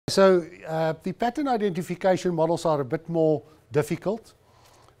So the pattern identification models are a bit more difficult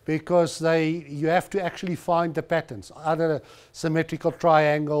because you have to actually find the patterns, either a symmetrical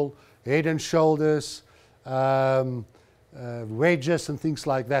triangle, head and shoulders, wedges and things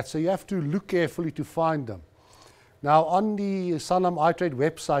like that. So you have to look carefully to find them. Now on the Sanlam iTrade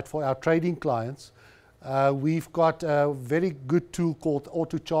website for our trading clients, we've got a very good tool called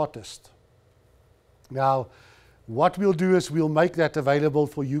Auto Chartist. Now what we'll do is we'll make that available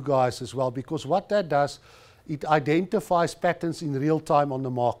for you guys as well, because what that does, it identifies patterns in real time on the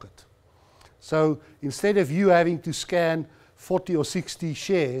market. So instead of you having to scan 40 or 60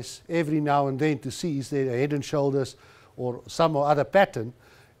 shares every now and then to see is there a head and shoulders or some other pattern,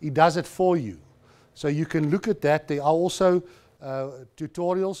 it does it for you. So you can look at that. There are also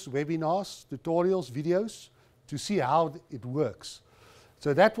tutorials, webinars, tutorials, videos to see how it works.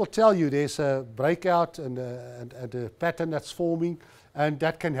 So that will tell you there's a breakout and a pattern that's forming, and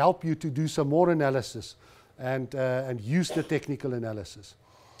that can help you to do some more analysis and use the technical analysis.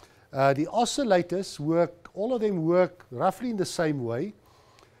 The oscillators work, all of them work roughly in the same way.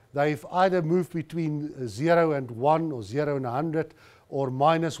 They've either moved between 0 and 1 or 0 and 100 or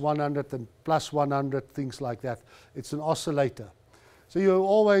minus 100 and plus 100, things like that. It's an oscillator. So you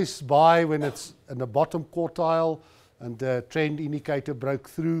always buy when it's in the bottom quartile and the trend indicator broke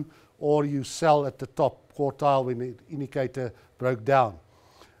through, or you sell at the top quartile when the indicator broke down.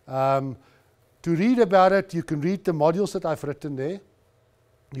 To read about it, you can read the modules that I've written there.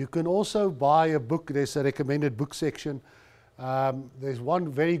 You can also buy a book. There's a recommended book section. There's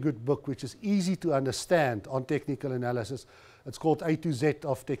one very good book which is easy to understand on technical analysis. It's called A to Z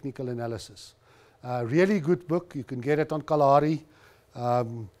of Technical Analysis. Really good book. You can get it on Kalahari.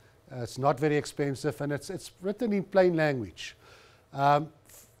 It's not very expensive, and it's written in plain language.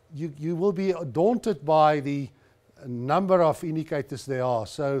 You will be daunted by the number of indicators there are.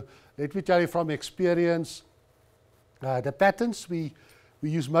 So let me tell you from experience, the patterns we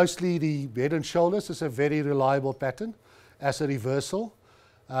use mostly the head and shoulders is a very reliable pattern as a reversal.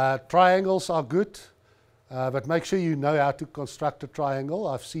 Triangles are good, but make sure you know how to construct a triangle.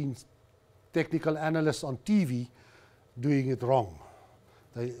 I've seen technical analysts on TV doing it wrong.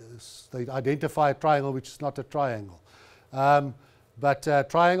 They identify a triangle which is not a triangle. But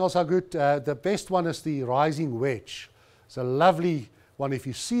triangles are good. The best one is the rising wedge. It's a lovely one. If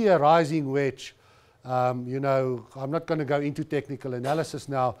you see a rising wedge, you know, I'm not going to go into technical analysis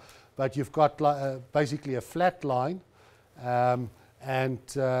now, but you've got basically a flat line, and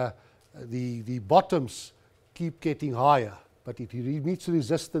the bottoms keep getting higher, but it meets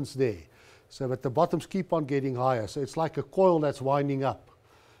resistance there. So, but the bottoms keep on getting higher. So it's like a coil that's winding up.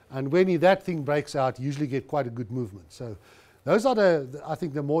 And when that thing breaks out, you usually get quite a good movement. So those are I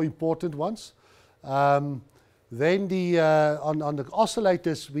think the more important ones. Then on the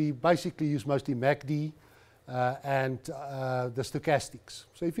oscillators, we basically use mostly MACD and the stochastics.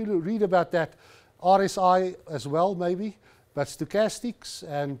 So if you read about that, RSI as well maybe, but stochastics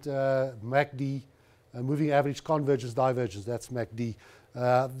and MACD, moving average convergence divergence, that's MACD.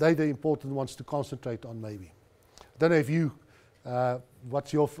 They're the important ones to concentrate on maybe. I don't know if you,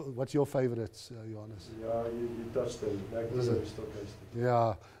 what's your favorites, Johannes? Yeah, you touched them, MACD and stochastic.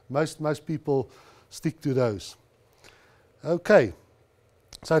 Yeah, most people stick to those. Okay,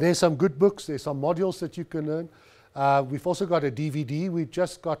 so there's some good books, there's some modules that you can learn. We've also got a DVD, we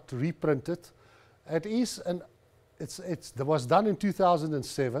just got reprinted. It was done in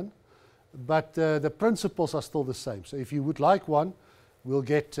 2007, but the principles are still the same. So if you would like one, we'll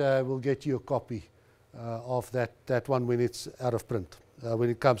get you a copy of that one when it's out of print, when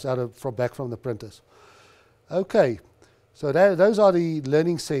it comes back from the printers. Okay, so those are the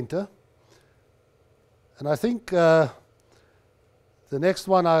Learning Center. And I think the next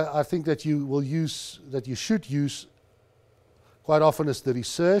one I think that you will use, that you should use quite often, is the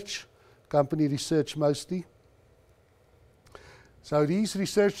research, company research mostly. So these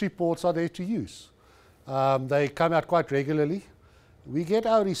research reports are there to use. They come out quite regularly. We get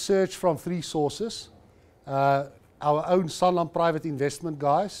our research from 3 sources. Our own Sanlam private investment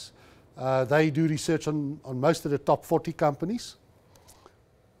guys, they do research on most of the top 40 companies,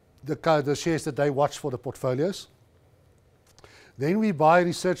 the shares that they watch for the portfolios. Then we buy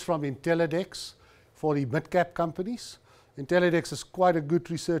research from Intellidex for the mid-cap companies. Intellidex is quite a good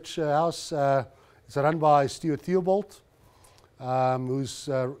research house. It's run by Stuart Theobald, who's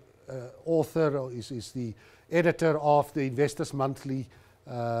author, is the editor of the Investors Monthly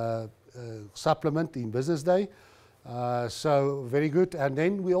supplement in Business Day. So very good. And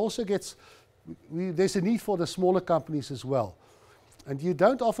then we also get, there's a need for the smaller companies as well. And you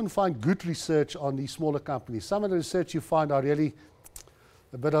don't often find good research on these smaller companies. Some of the research you find are really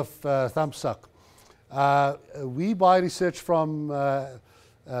a bit of thumb suck. We buy research from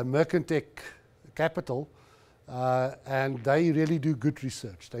Mercantec Capital, and they really do good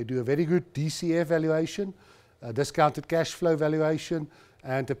research. They do a very good DCF valuation, discounted cash flow valuation,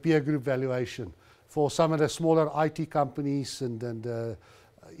 and a peer group valuation for some of the smaller IT companies and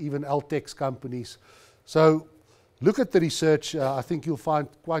even LTEX companies. So look at the research. I think you'll find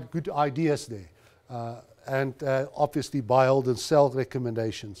quite good ideas there. And obviously buy, hold and sell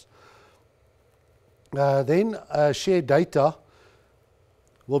recommendations. Then share data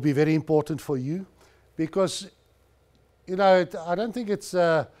will be very important for you, because I don't think it's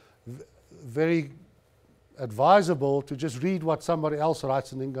very advisable to just read what somebody else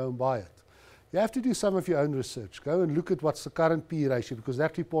writes and then go and buy it. You have to do some of your own research. Go and look at what's the current PE ratio, because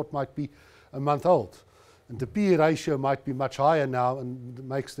that report might be a month old. And the PE ratio might be much higher now and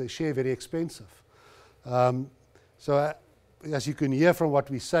makes the share very expensive. So as you can hear from what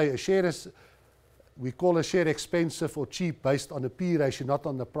we say, a share is, we call a share expensive or cheap based on the PE ratio, not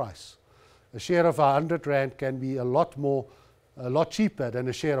on the price. A share of 100 Rand can be a lot cheaper than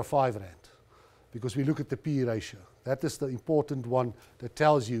a share of 5 Rand, because we look at the PE ratio. That is the important one that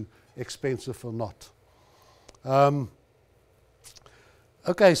tells you expensive or not.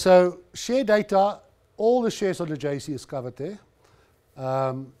 Okay, so share data, all the shares on the JSE is covered there.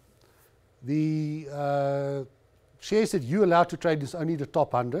 The shares that you're allowed to trade is only the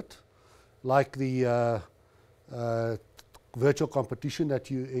top 100, like the virtual competition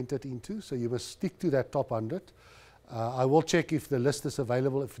that you entered into. So you must stick to that top 100. I will check if the list is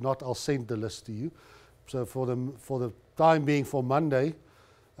available. If not, I'll send the list to you. So for the time being, for Monday,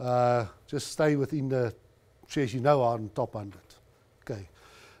 just stay within the shares you know are on top 100. Okay.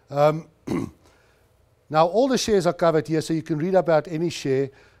 Now all the shares are covered here, so you can read about any share.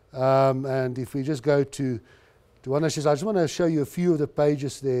 And if we just go to one of the shares, I just want to show you a few of the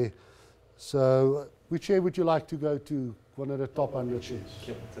pages there. So which share would you like to go to? One of the top 100 shares.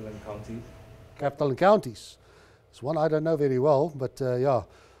 Capital and Counties. Capital and Counties. It's one I don't know very well, but yeah.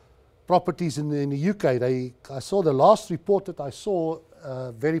 Properties in the UK, I saw the last report that I saw,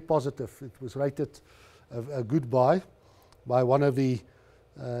 very positive. It was rated a good buy by one of the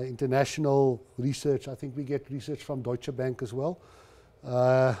international research. I think we get research from Deutsche Bank as well.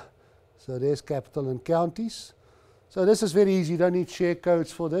 So there's Capital and Counties. So this is very easy. You don't need share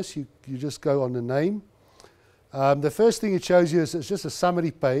codes for this. You just go on the name. The first thing it shows you is it's just a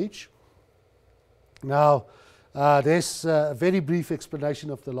summary page. Now, there's a very brief explanation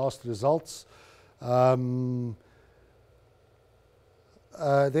of the last results. There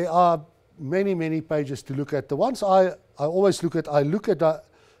are many pages to look at. The ones I always look at,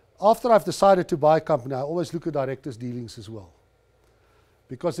 after I've decided to buy a company, I always look at directors' dealings as well.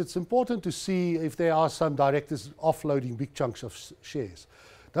 Because it's important to see if there are some directors offloading big chunks of shares.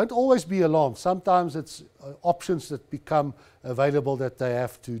 Don't always be alarmed. Sometimes it's options that become available that they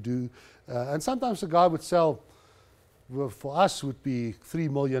have to do. And sometimes the guy would sell, well, for us would be 3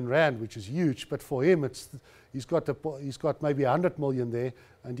 million Rand, which is huge, but for him he's got maybe 100 million there,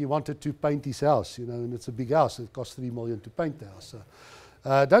 and he wanted to paint his house, and it's a big house. It costs 3 million to paint the house.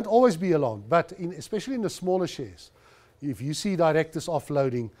 So, don't always be alarmed, but especially in the smaller shares, if you see directors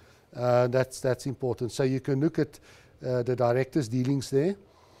offloading, that's important. So you can look at the directors' dealings there.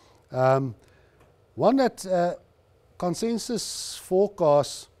 One that consensus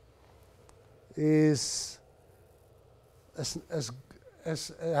forecast is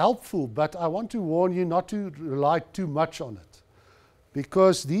as helpful, but I want to warn you not to rely too much on it,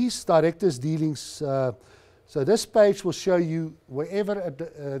 because these directors' dealings. So this page will show you wherever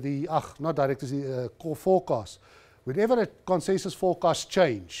not directors, core forecast. Whenever a consensus forecast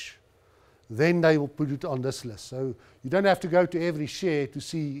change, then they will put it on this list. So you don't have to go to every share to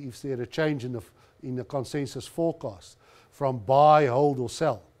see if there's a change in the consensus forecast from buy, hold or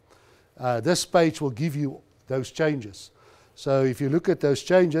sell. This page will give you those changes. So if you look at those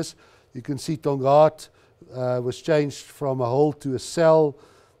changes, you can see Tongaat was changed from a hold to a sell,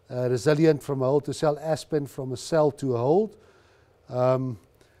 Resilient from a hold to sell, Aspen from a sell to a hold. So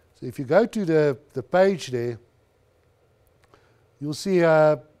if you go to the page there, you'll see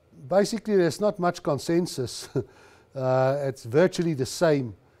basically there's not much consensus. It's virtually the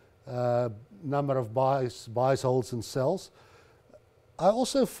same number of buys, holds and sells. I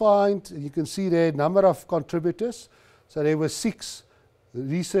also find, you can see there, number of contributors. So there were 6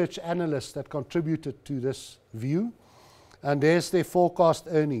 research analysts that contributed to this view. And there's their forecast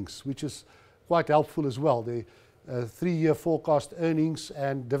earnings, which is quite helpful as well. The 3-year forecast earnings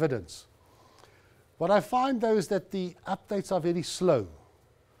and dividends. What I find though is that the updates are very slow.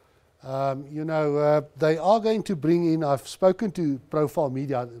 You know, they are going to bring in, I've spoken to Profile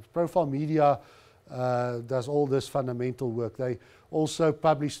Media. Profile Media does all this fundamental work. They also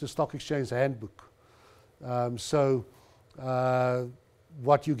publish the Stock Exchange Handbook.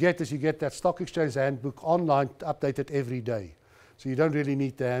 What you get is you get that Stock Exchange Handbook online, updated every day. So you don't really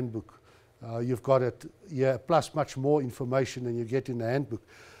need the handbook. You've got it, yeah, plus much more information than you get in the handbook.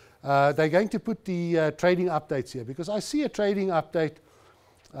 They're going to put the trading updates here, because I see a trading update,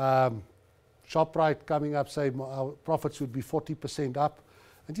 ShopRite coming up, say our profits would be 40% up,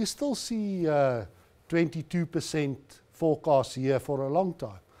 and you still see 22% forecasts here for a long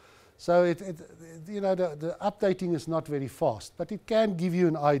time. So you know, the updating is not very fast, but it can give you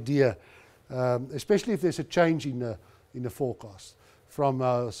an idea, especially if there's a change in the forecast,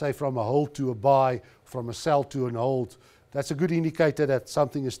 from say from a hold to a buy, from a sell to an hold. That's a good indicator that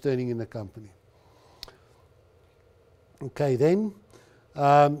something is turning in the company. Okay, then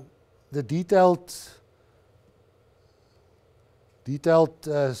the detailed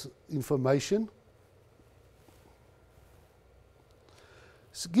information.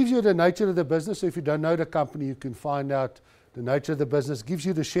 It gives you the nature of the business. So if you don't know the company, you can find out the nature of the business. Gives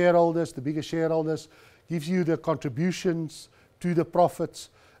you the shareholders, the bigger shareholders. Gives you the contributions to the profits.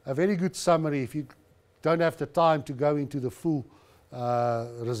 A very good summary if you don't have the time to go into the full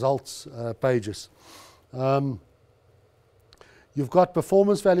results pages. You've got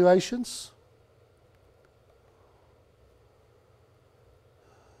performance valuations.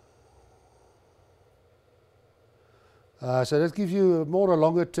 So that gives you a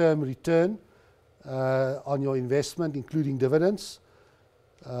longer term return on your investment, including dividends.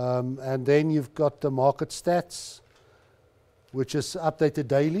 And then you've got the market stats, which is updated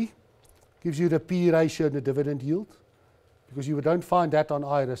daily. Gives you the PE ratio and the dividend yield, because you don't find that on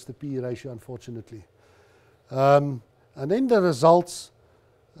IRIS, the PE ratio, unfortunately. And then the results.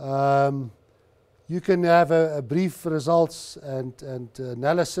 You can have a brief results and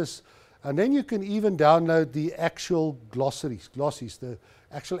analysis. And then you can even download the actual glossies, the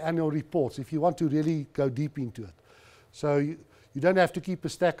actual annual reports, if you want to really go deep into it. So you don't have to keep a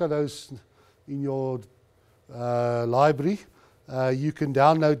stack of those in your library. You can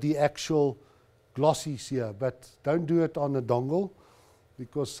download the actual glossies here, but don't do it on a dongle,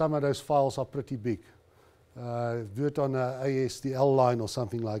 because some of those files are pretty big. Do it on a ASDL line or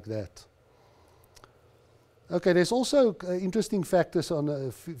something like that. Okay, there's also interesting factors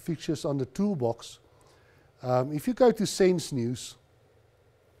on features on the toolbox. If you go to Sense News,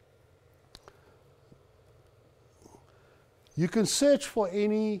 you can search for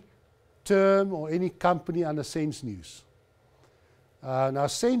any term or any company under Sense News. Now,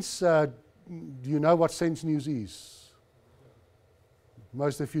 Sense, do you know what Sense News is?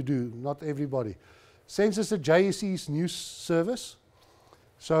 Most of you do, not everybody. Sense is the JSE's news service.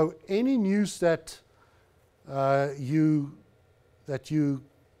 So any news that you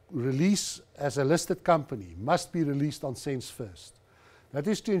release as a listed company must be released on Sense first. That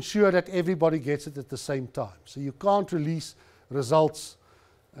is to ensure that everybody gets it at the same time. So you can't release results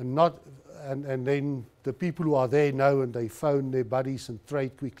and then the people who are there know and they phone their buddies and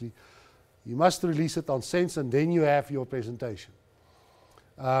trade quickly. You must release it on Sense, and then you have your presentation.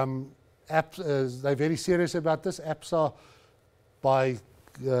 They're very serious about this. APSA, by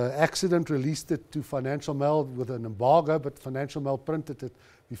accident, released it to Financial Mail with an embargo, but Financial Mail printed it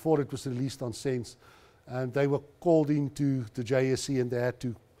before it was released on Sense. And they were called into the JSE and they had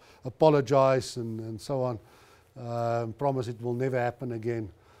to apologize and so on, promise it will never happen again.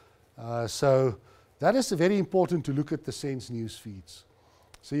 So that is very important to look at the Sense news feeds.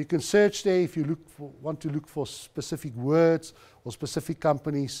 So you can search there if you want to look for specific words or specific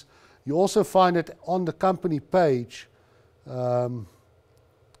companies. You also find it on the company page. Let's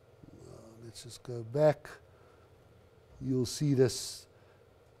just go back. You'll see this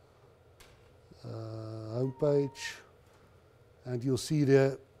homepage, and you'll see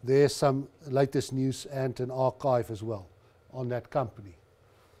there's some latest news and an archive as well on that company.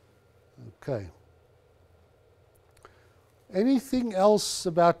 Okay. Anything else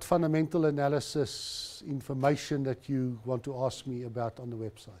about fundamental analysis information that you want to ask me about on the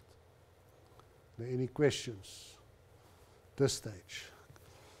website? Are there any questions at this stage?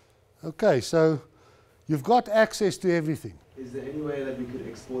 Okay, so you've got access to everything. Is there any way that we could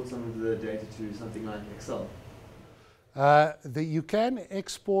export some of the data to something like Excel? You can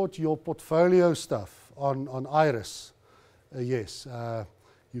export your portfolio stuff on Iris. Yes,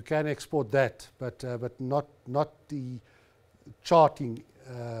 you can export that, but not the charting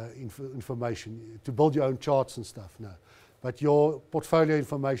information to build your own charts and stuff. No, but your portfolio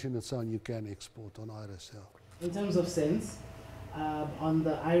information and so on you can export on Iris. Yeah. In terms of Sense, on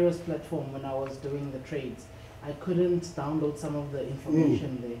the Iris platform when I was doing the trades, I couldn't download some of the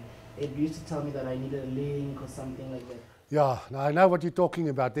information there. It used to tell me that I needed a link or something like that. Yeah, now I know what you're talking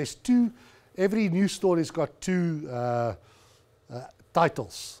about. There's two, every news story's got two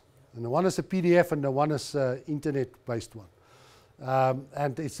titles. And the one is a PDF and the one is an internet-based one.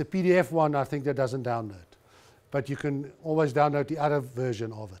 And it's the PDF one, I think, that doesn't download. But you can always download the other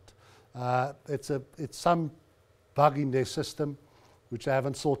version of it. It's some bug in their system, which I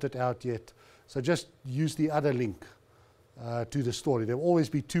haven't sorted out yet. So just use the other link to the story. There will always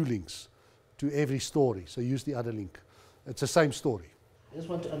be two links to every story. So use the other link. It's the same story. I just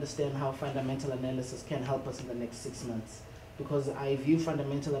want to understand how fundamental analysis can help us in the next 6 months, because I view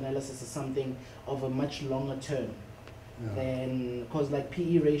fundamental analysis as something of a much longer term than, because like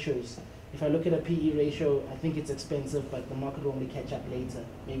PE ratios, if I look at a PE ratio, I think it's expensive, but the market will only catch up later,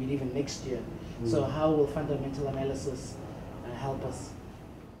 maybe even next year. So how will fundamental analysis help us?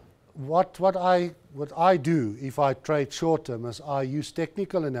 What I do if I trade short term is I use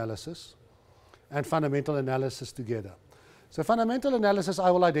technical analysis and fundamental analysis together. So fundamental analysis,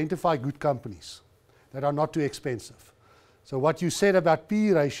 I will identify good companies that are not too expensive. So what you said about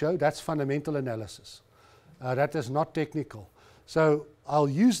PE ratio, that's fundamental analysis. That is not technical. So I'll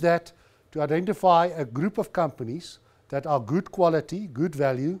use that to identify a group of companies that are good quality, good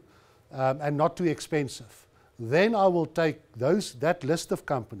value, and not too expensive. Then I will take that list of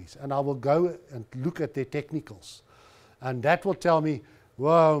companies and I will go and look at their technicals. And that will tell me,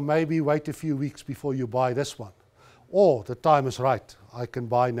 well, maybe wait a few weeks before you buy this one. Or the time is right, I can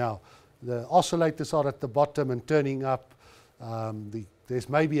buy now. The oscillators are at the bottom and turning up. There's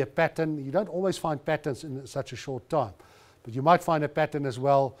maybe a pattern. You don't always find patterns in such a short time. But you might find a pattern as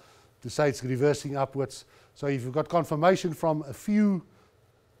well to say it's reversing upwards. So if you've got confirmation from a few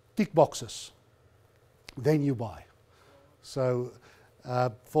tick boxes, then you buy. So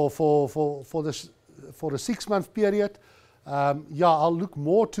for the 6 month period, I'll look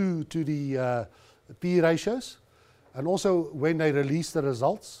more to the PE ratios, and also when they release the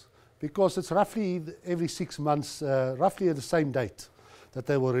results, because it's roughly every 6 months, roughly at the same date that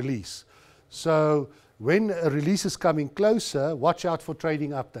they will release. So when a release is coming closer, watch out for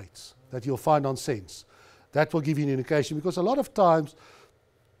trading updates that you'll find on Sense. That will give you an indication, because a lot of times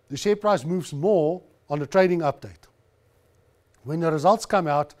the share price moves more on a trading update. When the results come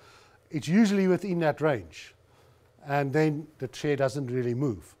out, it's usually within that range, and then the share doesn't really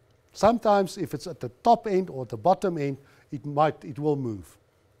move. Sometimes if it's at the top end or the bottom end, it will move.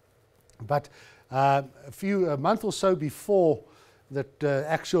 But a month or so before the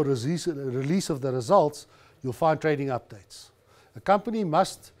actual release of the results, you'll find trading updates. A company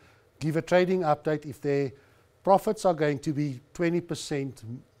must give a trading update if their profits are going to be 20%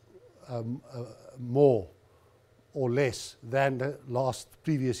 more or less than the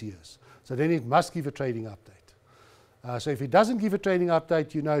previous years. So then it must give a trading update. So if it doesn't give a trading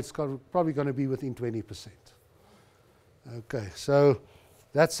update, you know it's probably going to be within 20%. Okay, so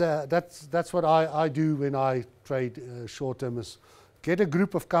that's what I do when I trade short term, is get a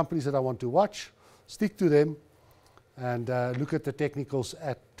group of companies that I want to watch, stick to them, and look at the technicals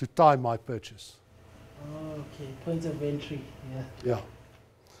to time my purchase. Oh, okay, point of entry, Yeah.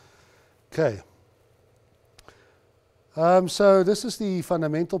 Okay. So this is the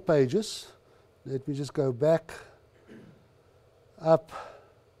fundamental pages. Let me just go back up,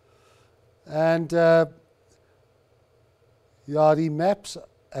 and the maps.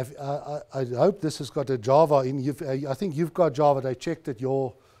 I hope this has got a Java in. I think you've got Java. They checked that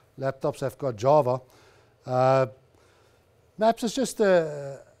your laptops have got Java. Maps is just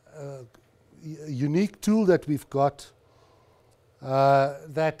a unique tool that we've got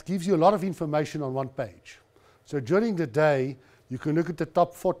that gives you a lot of information on one page. So during the day, you can look at the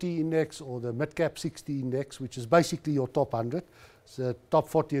top 40 index or the mid-cap 60 index, which is basically your top 100. It's the top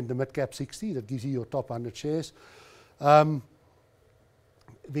 40 and the mid-cap 60 that gives you your top 100 shares.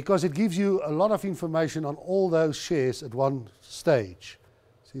 Because it gives you a lot of information on all those shares at one stage.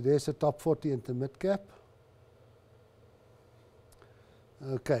 See, there's the top 40 and the mid-cap.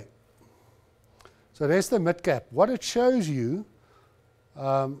 Okay. So there's the mid-cap. What it shows you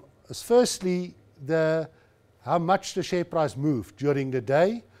is firstly how much the share price moved during the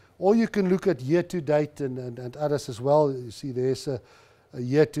day, or you can look at year-to-date and others as well. You see there's a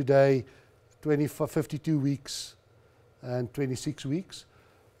year-to-date, 52 weeks and 26 weeks.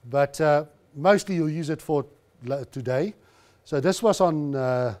 But mostly you'll use it for today. So this was on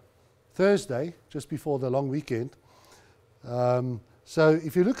Thursday, just before the long weekend. So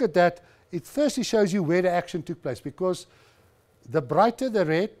if you look at that, it firstly shows you where the action took place, because the brighter the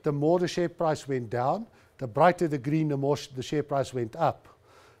red, the more the share price went down. the brighter the green, the more the share price went up.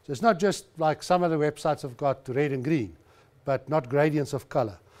 So it's not just like some other websites have got red and green, but not gradients of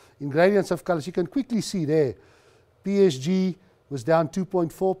color. In gradients of colors, you can quickly see there, PSG was down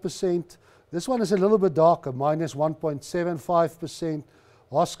 2.4%. This one is a little bit darker, minus 1.75%.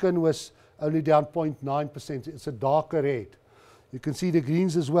 Hoskin was only down 0.9%. It's a darker red. You can see the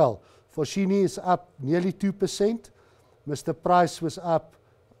greens as well. Foschini is up nearly 2%. Mr. Price was up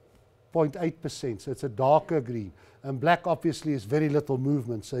 0.8%, so it's a darker green. And black obviously is very little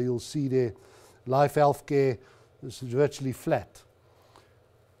movement, so you'll see there Life Healthcare is virtually flat.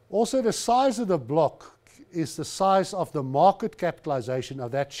 Also, the size of the block is the size of the market capitalization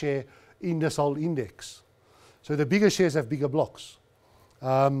of that share in this whole index. So the bigger shares have bigger blocks.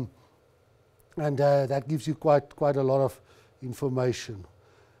 And that gives you quite a lot of information.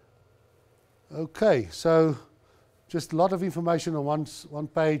 Okay, so just a lot of information on one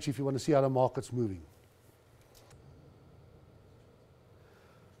page if you want to see how the market's moving.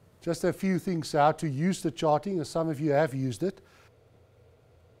 Just a few things how to use the charting, as some of you have used it.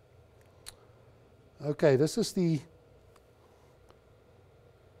 Okay, this is the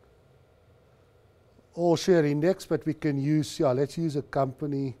all share index, but we can use, let's use a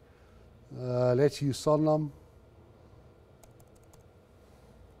company. Let's use Sanlam.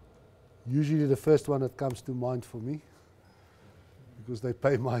 Usually the first one that comes to mind for me, because they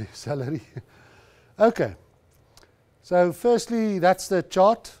pay my salary. Okay, so firstly, that's the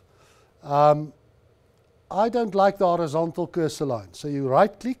chart. I don't like the horizontal cursor line. So you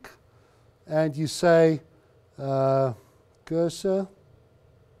right click and you say cursor,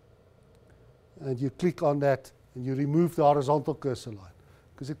 and you click on that and you remove the horizontal cursor line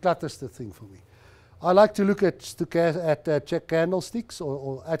because it clutters the thing for me. I like to look at check candlesticks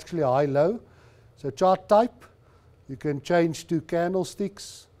or actually high-low. So chart type, you can change to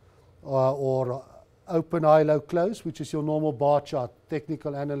candlesticks or open, high, low, close, which is your normal bar chart.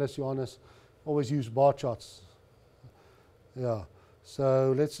 Technical analyst Johannes always use bar charts. Yeah,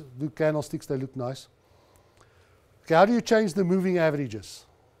 so let's do candlesticks, they look nice. Okay, how do you change the moving averages?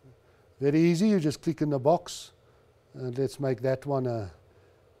 Very easy, you just click in the box and let's make that one a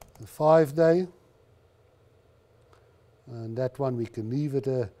 5-day. And that one we can leave it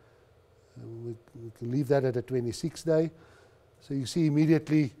we can leave that at a 26-day. So you see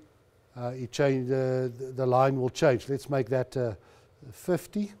immediately it change, the line will change. Let's make that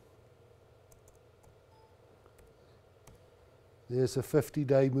 50. There's a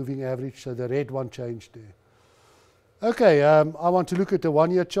 50-day moving average, so the red one changed there. Okay, I want to look at the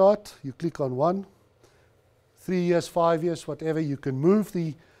 1-year chart. You click on 1, 3 years, 5 years, whatever. You can move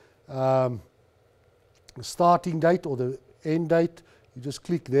the starting date or the end date. You just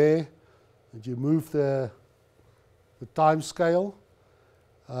click there and you move the time scale.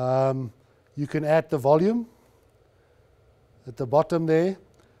 You can add the volume at the bottom there.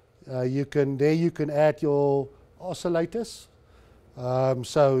 You can add your oscillators.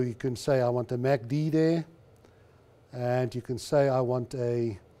 So you can say I want a MACD there, and you can say I want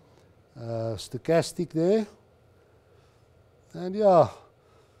a stochastic there. And yeah,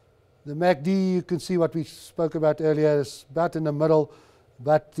 the MACD, you can see what we spoke about earlier, is about in the middle,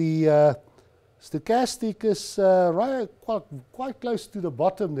 but the stochastic is quite close to the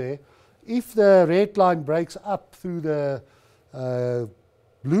bottom there. If the red line breaks up through the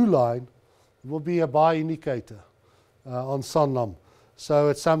blue line, it will be a buy indicator on Sanlam. So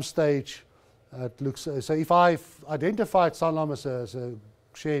at some stage, it looks. So if I've identified Sanlam as a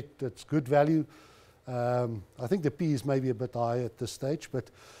share that's good value, I think the P is maybe a bit high at this stage,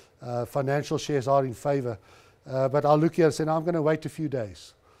 but financial shares are in favor. But I'll look here and say, no, I'm going to wait a few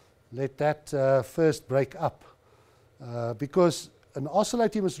days. Let that first break up. Because an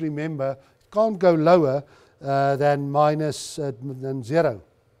oscillator, you must remember, can't go lower than than 0.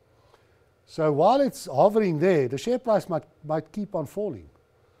 So while it's hovering there, the share price might keep on falling.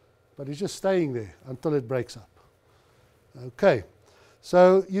 But it's just staying there until it breaks up. Okay.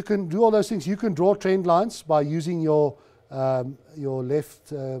 So you can do all those things. You can draw trend lines by using your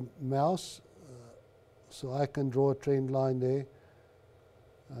left mouse. So I can draw a trend line there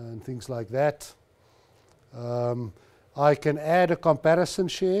and things like that. I can add a comparison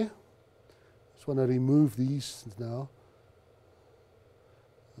share. Just want to remove these now.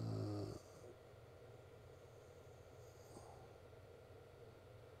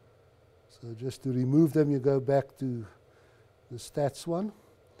 So just to remove them, you go back to the stats one.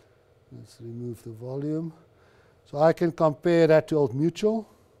 Let's remove the volume. So I can compare that to Old Mutual.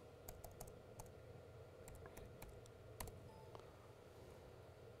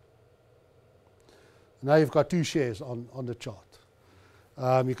 Now you've got two shares on the chart.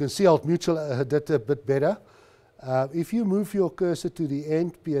 You can see Old Mutual did a bit better. If you move your cursor to the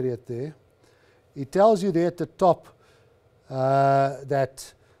end period there, it tells you there at the top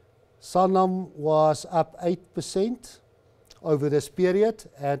that Sanlam was up 8% over this period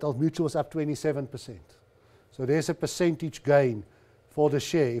and Old Mutual was up 27%. So there's a percentage gain for the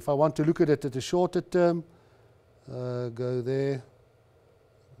share. If I want to look at it at a shorter term, go there,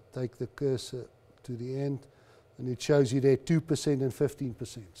 take the cursor to the end, and it shows you there 2% and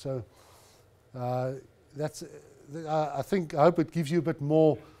 15%. So that's, I hope it gives you a bit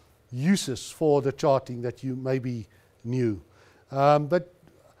more uses for the charting that you maybe knew. But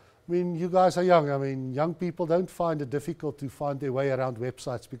I mean, you guys are young. I mean, young people don't find it difficult to find their way around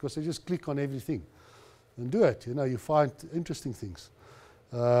websites because they just click on everything and do it. You know, you find interesting things.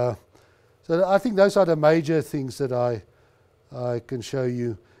 So I think those are the major things that I can show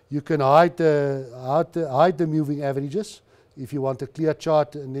you. You can hide the moving averages if you want a clear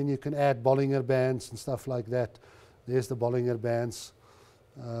chart, and then you can add Bollinger Bands and stuff like that. There's the Bollinger Bands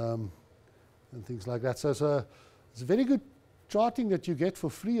and things like that. So it's a very good charting that you get for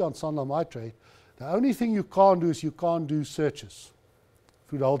free on Sanlam iTrade. The only thing you can't do is you can't do searches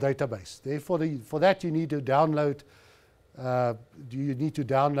through the whole database. Therefore, for that you need to download.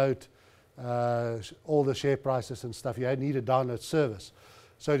 All the share prices and stuff. You need a download service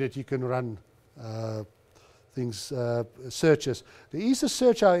so that you can run searches. There is a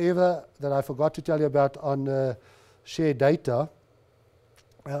search, however, that I forgot to tell you about on share data.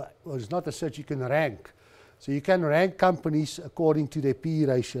 Well, it's not a search, you can rank. So you can rank companies according to their PE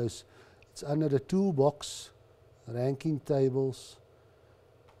ratios. It's under the toolbox, ranking tables,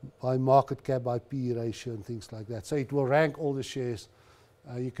 by market cap, by PE ratio and things like that. So it will rank all the shares.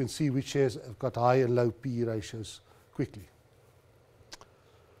 You can see which shares have got high and low PE ratios quickly.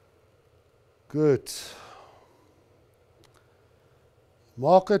 Good.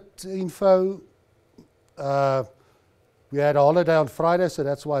 Market info. We had a holiday on Friday, so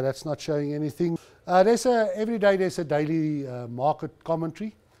that's why that's not showing anything. Every day there's a daily market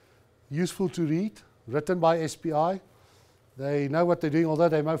commentary, useful to read, written by SPI. They know what they're doing, although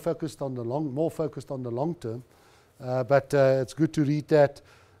they're more focused on the long term. But it's good to read that.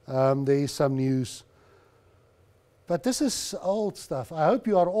 There is some news. But this is old stuff. I hope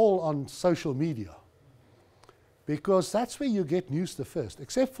you are all on social media, because that's where you get news the first,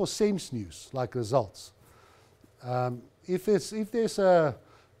 except for SENS news, like results. If there's a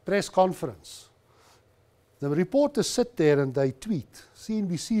press conference, the reporters sit there and they tweet.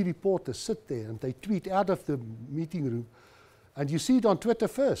 CNBC reporters sit there and they tweet out of the meeting room, and you see it on Twitter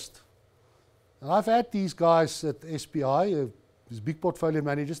first. And I've had these guys at SPI, these big portfolio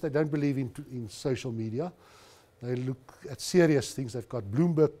managers, they don't believe in social media. They look at serious things. They've got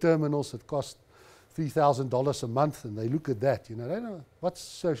Bloomberg terminals that cost $3,000 a month, and they look at that. You know, they don't know what's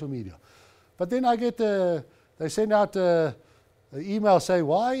social media. But then I get they send out an email say,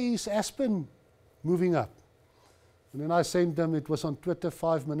 why is Aspen moving up? And then I send them, it was on Twitter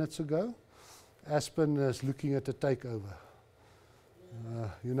 5 minutes ago. Aspen is looking at a takeover.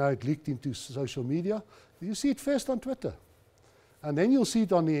 You know, it leaked into social media. You see it first on Twitter. And then you'll see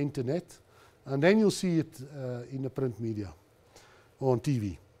it on the internet. And then you'll see it in the print media or on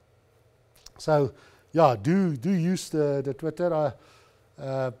TV. So, yeah, do use the Twitter.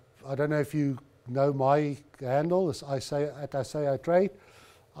 I don't know if you know my handle. It's I say iTrade.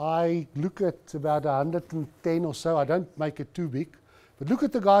 I look at about 110 or so. I don't make it too big. But look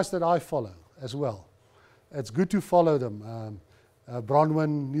at the guys that I follow as well. It's good to follow them.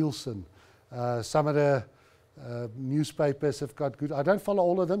 Bronwyn, Nielsen, some of the newspapers have got good. I don't follow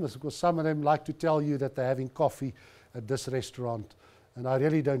all of them because some of them like to tell you that they're having coffee at this restaurant, and I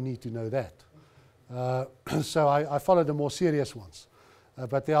really don't need to know that. So I follow the more serious ones.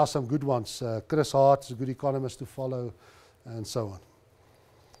 But there are some good ones. Chris Hart is a good economist to follow, and so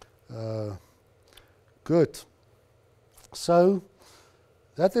on. Good. So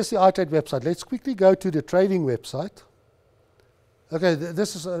that is the iTrade website. Let's quickly go to the trading website. Okay,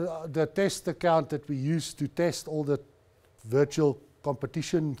 this is the test account that we use to test all the virtual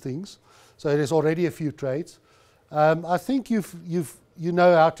competition things. So there's already a few trades. I think you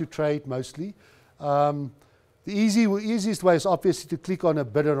know how to trade mostly. The easiest way is obviously to click on a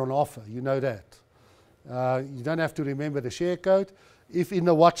bidder on offer. You know that. You don't have to remember the share code. If in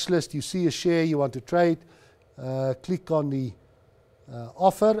the watch list you see a share you want to trade, click on the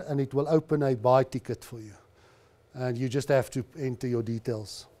offer and it will open a buy ticket for you. And you just have to enter your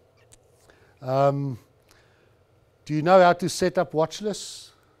details. Do you know how to set up watch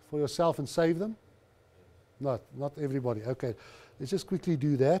lists for yourself and save them? Not everybody. Okay, let's just quickly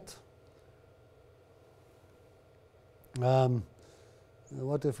do that.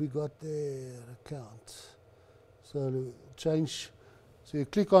 What have we got there? Account. So change. So you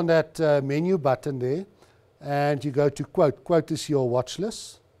click on that menu button there, and you go to quote. Quote is your watch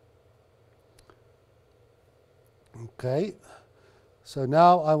list. Okay. So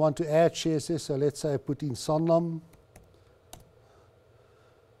now I want to add shares there. So let's say I put in Sanlam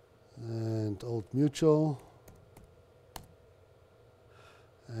and Old Mutual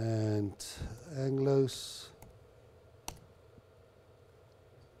and Anglos.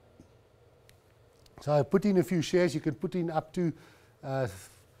 So I put in a few shares. You can put in up to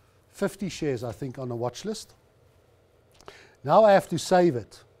 50 shares, I think, on a watch list. Now I have to save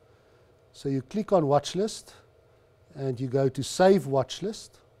it. So you click on watch list and you go to save watch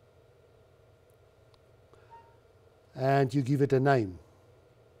list and you give it a name.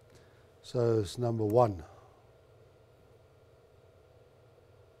 So it's number 1.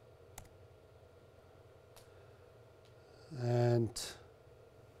 And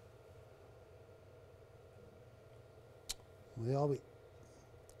where are we?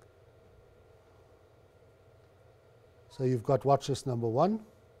 So you've got watch list number 1.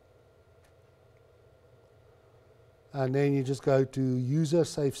 And then you just go to user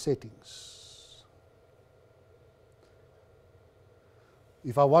save settings.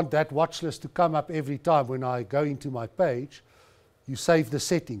 If I want that watch list to come up every time when I go into my page, you save the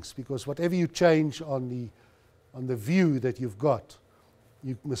settings, because whatever you change on the view that you've got,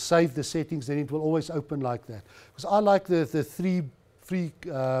 you must save the settings, then it will always open like that. Because I like the 3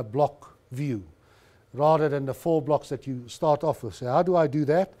 block view rather than the 4 blocks that you start off with. So how do I do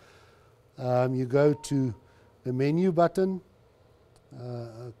that? You go to the menu button.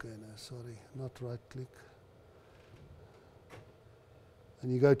 Okay, no, sorry, not right click.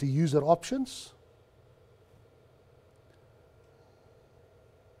 And you go to user options.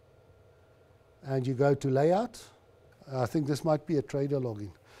 And you go to layout. I think this might be a trader login.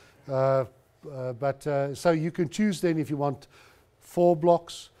 So you can choose then if you want 4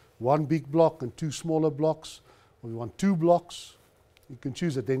 blocks, 1 big block and 2 smaller blocks, or you want 2 blocks, you can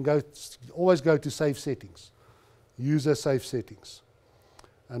choose it. Then always go to save settings, user save settings,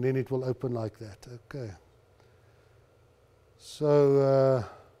 and then it will open like that. Okay. So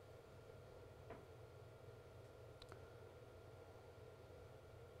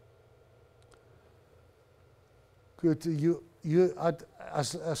good.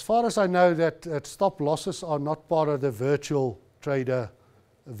 As far as I know, that stop losses are not part of the virtual trader,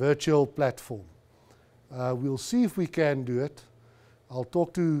 virtual platform. We'll see if we can do it. I'll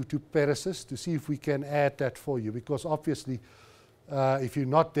talk to Peresis to see if we can add that for you, because obviously if you're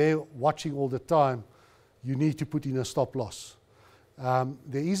not there watching all the time, you need to put in a stop loss.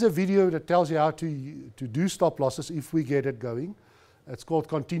 There is a video that tells you how to do stop losses if we get it going. It's called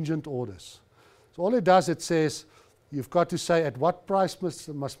contingent orders. So all it does, it says you've got to say at what price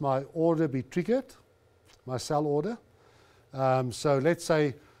must my order be triggered, my sell order. So let's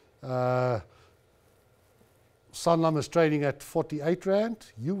say Sanlam is trading at 48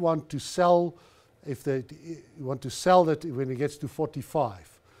 Rand. You want to sell you want to sell that when it gets to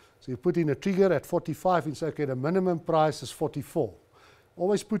 45. So you put in a trigger at 45 and say, okay, the minimum price is 44.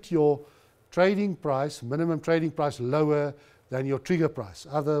 Always put your trading price, minimum trading price, lower than your trigger price.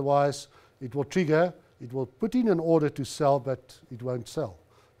 Otherwise, it will trigger, it will put in an order to sell, but it won't sell,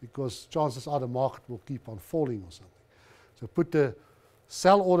 because chances are the market will keep on falling or something. So put the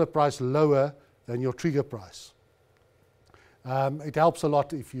sell order price lower than your trigger price. It helps a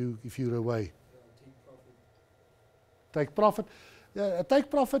lot if you're away. Take profit. Take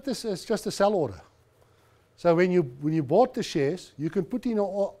profit is just a sell order. So when you bought the shares, you can put in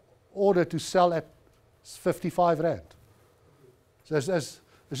an order to sell at 55 Rand. So it's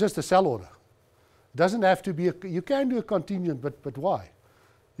just a sell order. It doesn't have to be you can do a contingent, but why?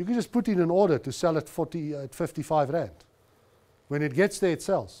 You can just put in an order to sell at 55 Rand. When it gets there, it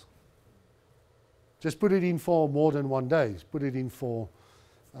sells. Just put it in for more than 1 day. Put it in for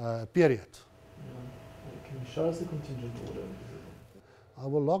a period. Yeah. Can you show us the contingent order? I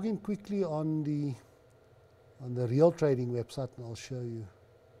will log in quickly on the real trading website and I'll show you.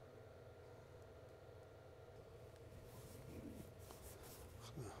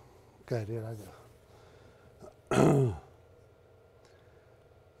 Okay, there I go.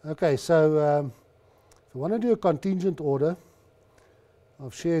 Okay, so if I want to do a contingent order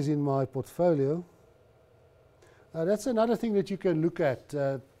of shares in my portfolio, that's another thing that you can look at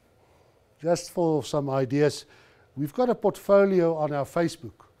just for some ideas. We've got a portfolio on our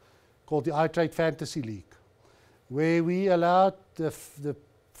Facebook called the iTrade Fantasy League, where we allow the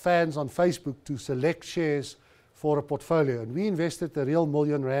fans on Facebook to select shares for a portfolio. And we invested the real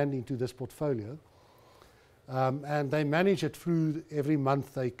R1 million into this portfolio. and they manage it through every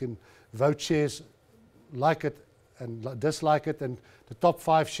month. They can vote shares, like it and dislike it, and the top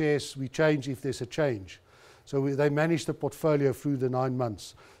 5 shares we change if there's a change. So they manage the portfolio through the 9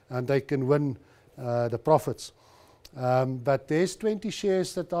 months, and they can win the profits. But there's 20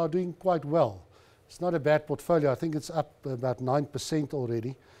 shares that are doing quite well. It's not a bad portfolio. I think it's up about 9%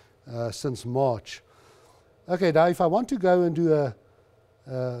 already since March. Okay, now if I want to go and do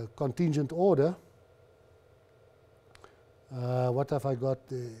a contingent order, what have I got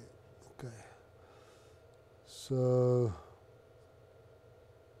there? Okay. So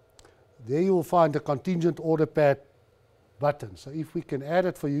there you will find the contingent order pad button. So if we can add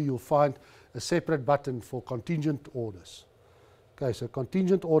it for you, you'll find a separate button for contingent orders. Okay, so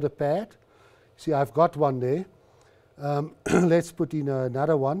contingent order pad. See, I've got one there. Let's put in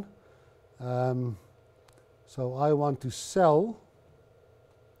another one. So I want to sell.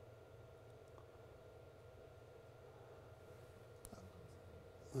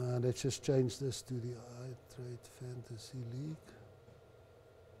 Let's just change this to the iTrade Fantasy League.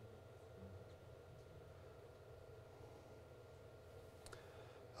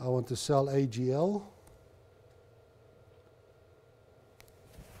 I want to sell AGL.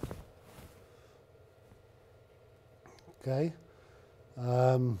 Okay.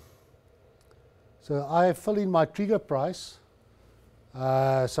 So I fill in my trigger price.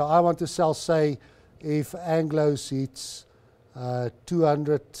 So I want to sell, say, if Anglo's hits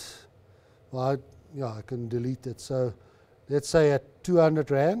 200, well, yeah, I can delete it. So let's say at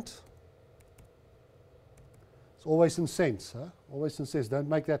 200 Rand. It's always in cents, huh? Always in cents. Don't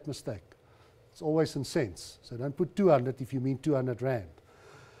make that mistake. It's always in cents. So don't put 200 if you mean 200 Rand.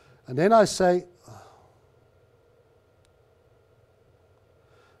 And then I say,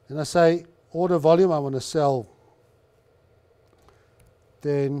 order volume, I want to sell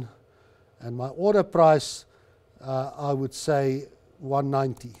 10, and my order price, I would say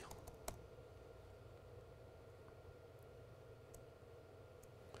 190.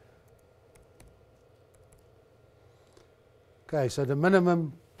 Okay, so the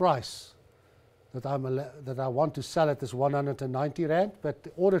minimum price that I want to sell it is 190 Rand, but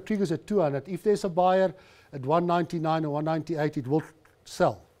the order triggers at 200. If there's a buyer at 199 or 198, it will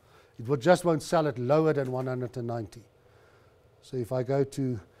sell. It just won't sell it lower than 190. So if I go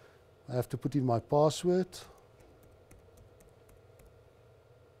to, I have to put in my password.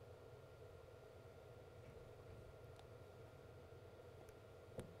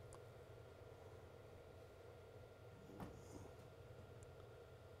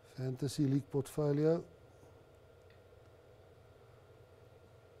 Fantasy League portfolio.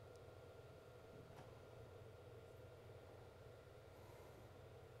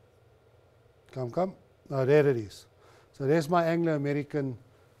 Come. Oh, there it is. So there's my Anglo-American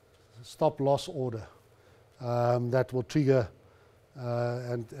stop-loss order that will trigger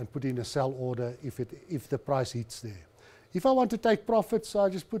and put in a sell order if the price hits there. If I want to take profits, I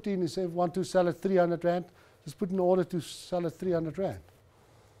just put in, say, want to sell at 300 Rand, just put an order to sell at 300 Rand.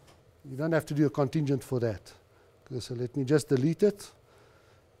 You don't have to do a contingent for that. Okay, so let me just delete it.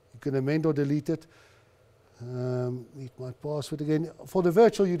 You can amend or delete it. Need my password again. For the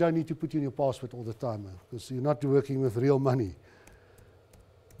virtual, you don't need to put in your password all the time because you're not working with real money.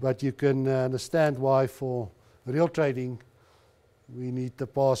 But you can understand why for real trading, we need the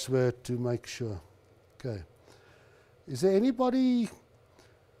password to make sure. Okay. Is there anybody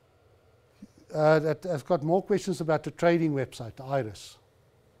that has got more questions about the trading website, the IRIS?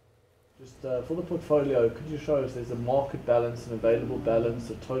 Just for the portfolio, could you show us there's a market balance, an available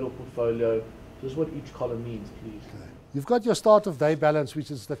balance, a total portfolio? Just what each column means, please. Okay. You've got your start of day balance,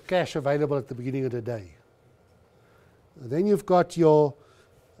 which is the cash available at the beginning of the day. And then you've got your,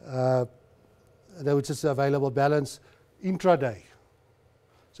 which is the available balance intraday.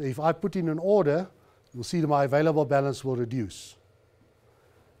 So if I put in an order, you'll see that my available balance will reduce.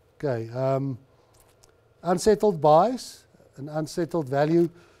 Okay. Unsettled buys and unsettled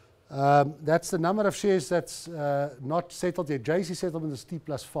value. That's the number of shares that's not settled yet. JC settlement is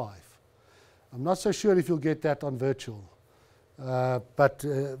T+5. I'm not so sure if you'll get that on virtual, but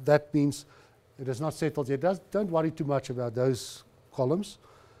that means it is not settled yet. Don't worry too much about those columns.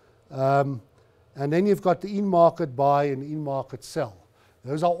 And then you've got the in-market buy and in-market sell.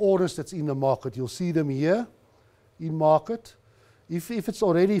 Those are orders that's in the market. You'll see them here, in market. If it's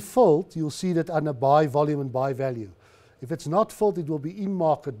already filled, you'll see that under buy volume and buy value. If it's not filled, it will be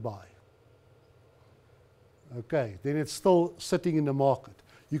in-market buy. Okay, then it's still sitting in the market.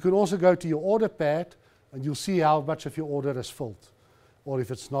 You can also go to your order pad and you'll see how much of your order is filled or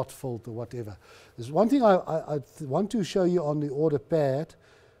if it's not filled or whatever. There's one thing I want to show you on the order pad.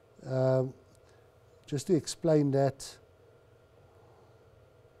 just to explain that.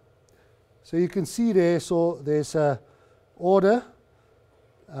 So you can see there, so there's a order.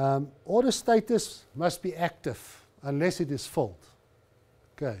 Order status must be active unless it is filled.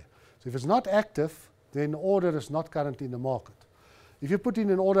 Okay, so if it's not active, then the order is not currently in the market. If you put in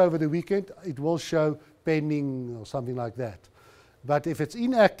an order over the weekend, it will show pending or something like that. But if it's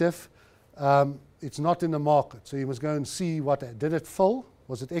inactive, it's not in the market. So you must go and see did it fill?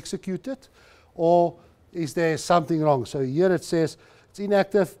 Was it executed? Or is there something wrong? So here it says it's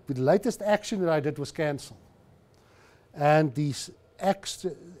inactive. The latest action that I did was cancel. And the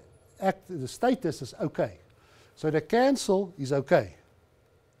status is okay. So the cancel is okay.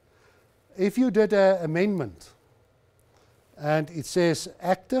 If you did an amendment and it says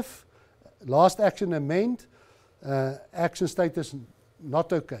active, last action amend, action status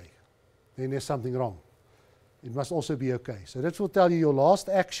not okay, then there's something wrong. It must also be okay. So that will tell you your last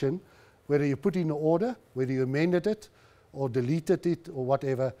action, whether you put in an order, whether you amended it or deleted it or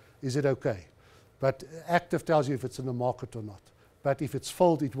whatever, is it okay? But active tells you if it's in the market or not. But if it's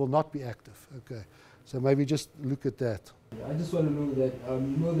filled, it will not be active. Okay. So maybe just look at that. I just want to know that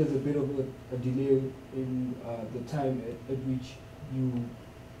you know there's a bit of a delay in the time at which you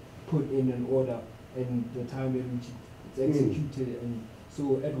put in an order and the time at which it's executed. And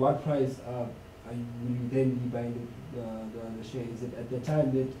so at what price will you then be buying the share? Is it at the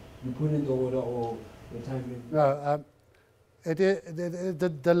time that you put in the order or the time that... No, the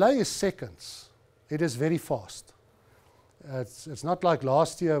delay is seconds. It is very fast. It's not like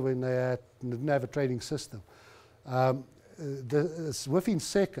last year when they didn't have a trading system. It's within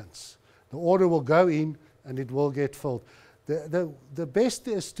seconds. The order will go in and it will get filled. The best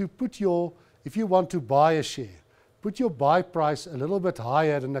is to put your, if you want to buy a share, put your buy price a little bit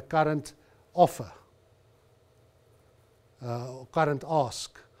higher than the current offer, or current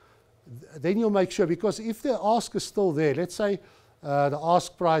ask. Then you'll make sure, because if the ask is still there, let's say the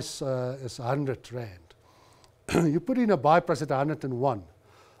ask price is 100 Rand. You put in a buy price at 101.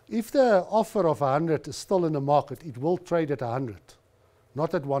 If the offer of 100 is still in the market, it will trade at 100,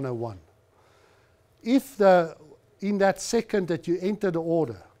 not at 101. If in that second that you enter the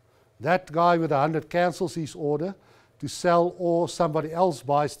order, that guy with 100 cancels his order to sell, or somebody else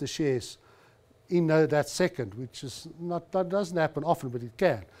buys the shares in that second, which is not, that doesn't happen often, but it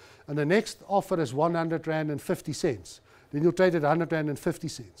can. And the next offer is 100 Rand and 50 cents. Then you'll trade at 100 Rand and 50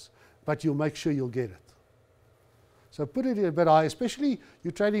 cents, but you'll make sure you'll get it. So put it a bit high, especially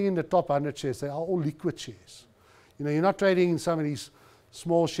you're trading in the top 100 shares. They are all liquid shares. You know, you're not trading in some of these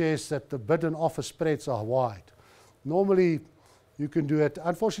small shares that the bid and offer spreads are wide. Normally, you can do it.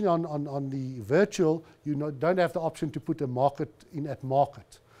 Unfortunately, on the virtual, you don't have the option to put a market in at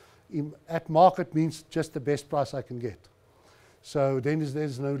market. At market means just the best price I can get. So then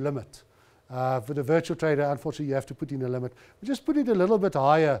there's no limit. For the virtual trader, unfortunately, you have to put in a limit. But just put it a little bit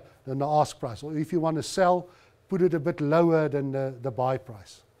higher than the ask price. Or if you want to sell, put it a bit lower than the buy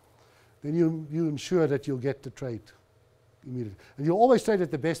price. Then you ensure that you'll get the trade immediately. And you'll always trade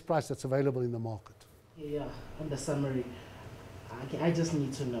at the best price that's available in the market. Yeah, on the summary, I just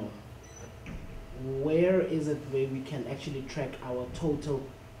need to know, where is it where we can actually track our total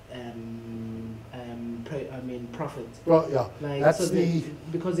profit? Well, yeah, like, that's so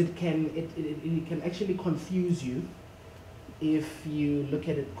because it can actually confuse you if you look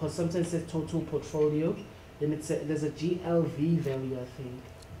at it, because sometimes it's total portfolio, then there's a GLV value, I think,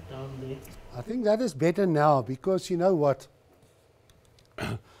 down there. I think that is better now, because you know what,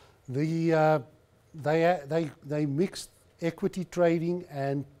 they mixed equity trading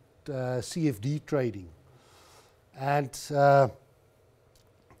and CFD trading, and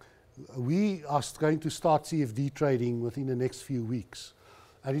we are going to start CFD trading within the next few weeks,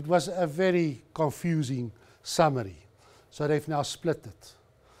 and it was a very confusing summary. So they've now split it.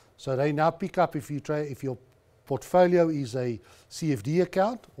 So they now pick up if your portfolio is a CFD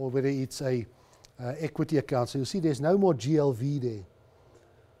account or whether it's a equity account. So you see there's no more GLV there.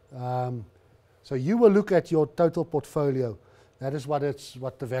 So you will look at your total portfolio. That is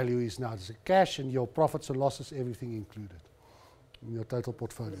what the value is now. It's a cash and your profits and losses, everything included in your total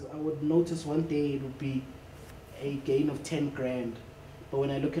portfolio. I would notice one day it would be a gain of 10 grand, but when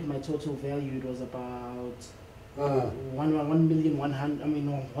I look at my total value, it was about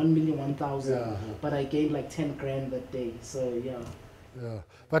 1,001,000. Yeah. But I gained like 10 grand that day. So yeah. Yeah,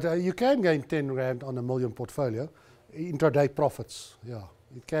 but you can gain 10 Rand on a million portfolio, intraday profits. Yeah,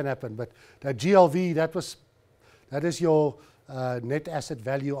 it can happen. But that GLV, that is your net asset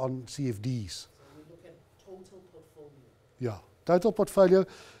value on CFDs. So we look at total portfolio. Yeah, total portfolio,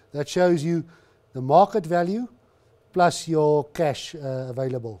 that shows you the market value plus your cash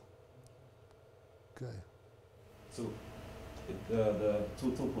available. Okay. So the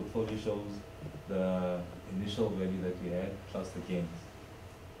total portfolio shows the initial value that you had plus the gains.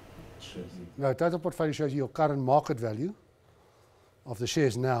 No, total portfolio shows you your current market value of the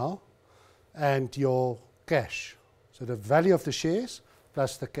shares now and your cash. So the value of the shares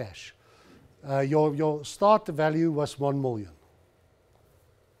plus the cash. Your start value was 1 million.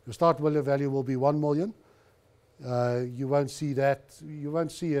 Your start value will be 1 million. You won't see that. You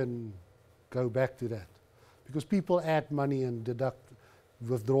won't see and go back to that, because people add money and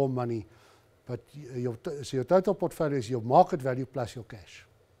withdraw money. But so your total portfolio is your market value plus your cash.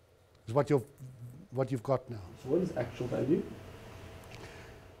 Is what you've got now. So what is actual value?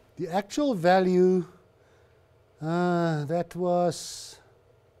 The actual value, that was,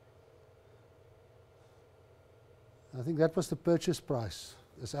 I think that was the purchase price.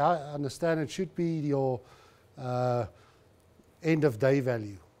 As I understand, it should be your end of day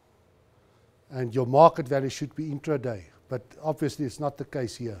value. And your market value should be intraday. But obviously it's not the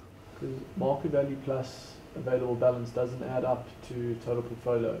case here. Because market value plus available balance doesn't add up to total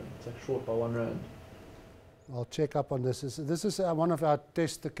portfolio. It's like short by R1. I'll check up on this. This is one of our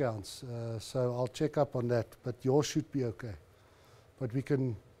test accounts, so I'll check up on that. But yours should be okay. But we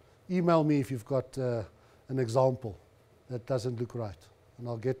can email me if you've got an example that doesn't look right, and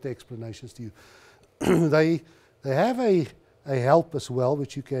I'll get the explanations to you. They have a help as well,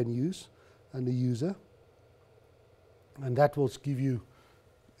 which you can use under user, and that will give you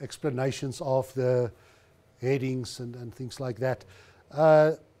explanations of the headings and things like that.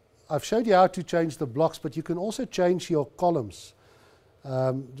 I've showed you how to change the blocks, but you can also change your columns.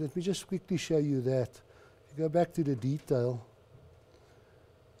 Let me just quickly show you that. If you go back to the detail,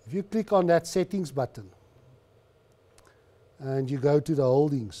 if you click on that settings button and you go to the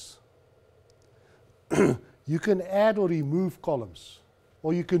holdings, you can add or remove columns,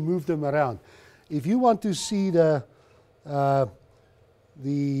 or you can move them around. If you want to see the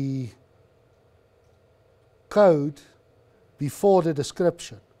code before the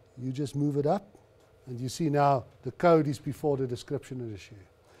description, you just move it up, and you see now the code is before the description of the share.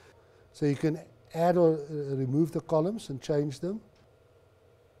 So you can add or remove the columns and change them.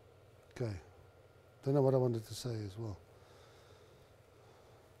 Okay. Don't know what I wanted to say as well.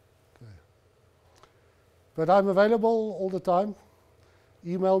 Okay. But I'm available all the time.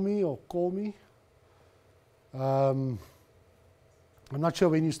 Email me or call me. I'm not sure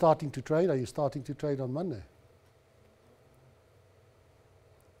when you're starting to trade. Are you starting to trade on Monday?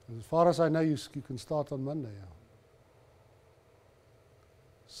 As far as I know, you can start on Monday. Yeah.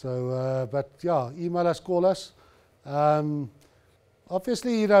 So, but yeah, email us, call us.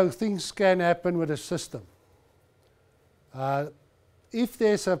 Obviously, you know, things can happen with a system. If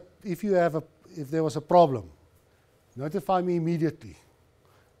there was a problem, notify me immediately.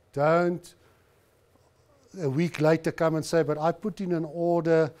 Don't a week later come and say, but I put in an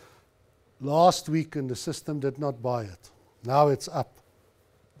order last week and the system did not buy it. Now it's up.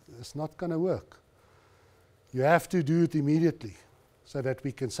 It's not going to work. You have to do it immediately so that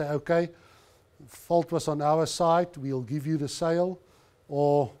we can say, okay, fault was on our side, we'll give you the sale,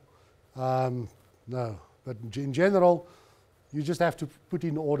 or no. But in general, you just have to put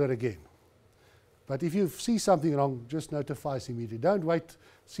in order again. But if you see something wrong, just notify us immediately. Don't wait,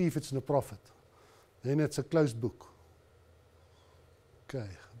 see if it's in a profit. Then it's a closed book. Okay.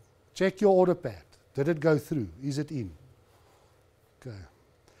 Check your order pad. Did it go through? Is it in? Okay.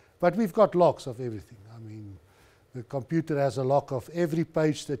 But we've got logs of everything. I mean, the computer has a log of every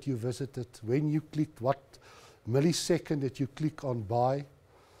page that you visited, when you clicked, what millisecond that you click on buy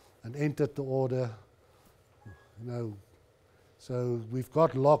and entered the order. You know, so we've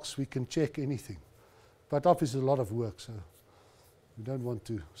got logs, we can check anything. But obviously a lot of work, so we don't want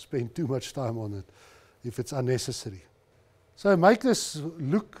to spend too much time on it if it's unnecessary. So make this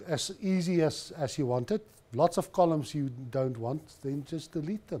look as easy as you want it. Lots of columns you don't want, then just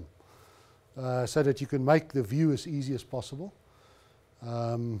delete them so that you can make the view as easy as possible.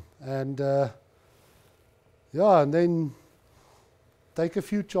 Yeah, and then take a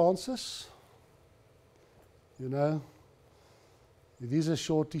few chances. You know, it is a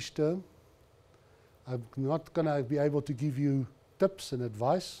shortish term. I'm not going to be able to give you tips and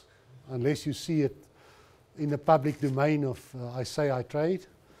advice unless you see it in the public domain of I say I trade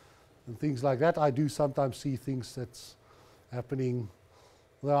and things like that. I do sometimes see things that's happening.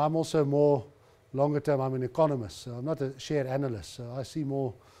 Well, I'm also more longer term, I'm an economist, so I'm not a share analyst, so I see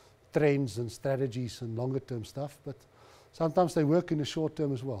more trends and strategies and longer term stuff, but sometimes they work in the short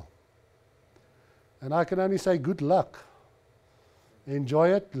term as well. And I can only say good luck. Enjoy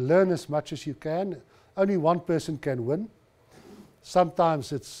it, learn as much as you can. Only one person can win.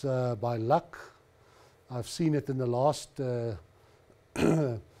 Sometimes it's by luck, I've seen it in the last the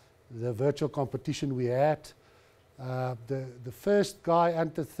virtual competition we had. The first guy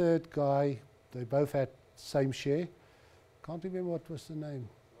and the third guy, they both had same share. Can't remember what was the name.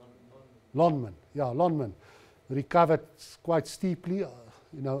 Lonman. Yeah, Lonman. Recovered quite steeply, you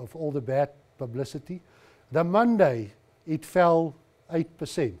know, of all the bad publicity. The Monday, it fell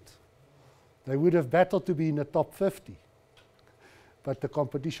 8%. They would have battled to be in the top 50. But the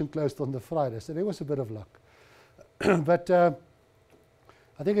competition closed on the Friday, so there was a bit of luck. But I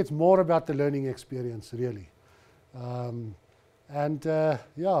think it's more about the learning experience, really. Yeah,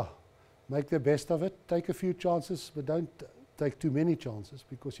 make the best of it. Take a few chances, but don't take too many chances,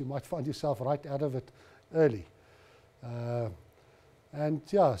 because you might find yourself right out of it early. And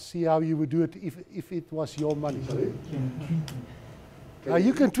yeah, see how you would do it if it was your money. Sorry?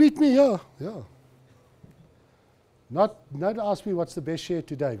 You can tweet me, yeah. Not ask me what's the best share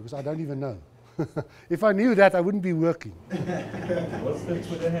today, because I don't even know. If I knew that, I wouldn't be working. What's the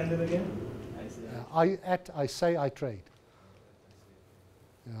Twitter handle again? I say iTrade.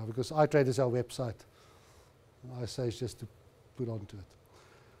 Yeah, because iTrade is our website. I say it's just to put onto it.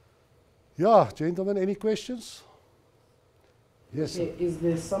 Yeah, gentlemen, any questions? Yes, sir. Is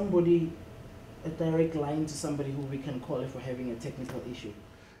there somebody, a direct line to somebody who we can call if we're having a technical issue?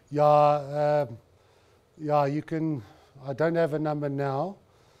 Yeah, yeah, you can. I don't have a number now.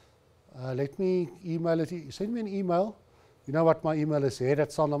 Let me email it. Send me an email. You know what my email is?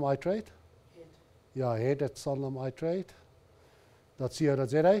 head@Sanlam iTrade. Yeah, head@Sanlam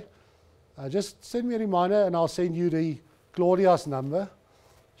iTrade.co.za. Just send me a reminder, and I'll send you the Claudia's number.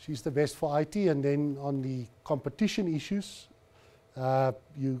 She's the best for IT, and then on the competition issues,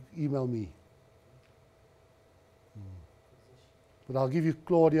 you email me. But I'll give you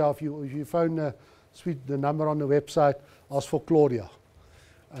Claudia. If you phone the number on the website, ask for Claudia.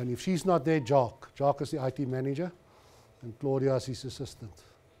 And if she's not there, Jock is the IT manager, and Claudia is his assistant.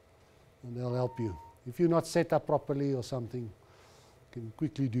 And they'll help you. If you're not set up properly or something, you can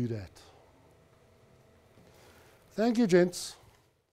quickly do that. Thank you, gents.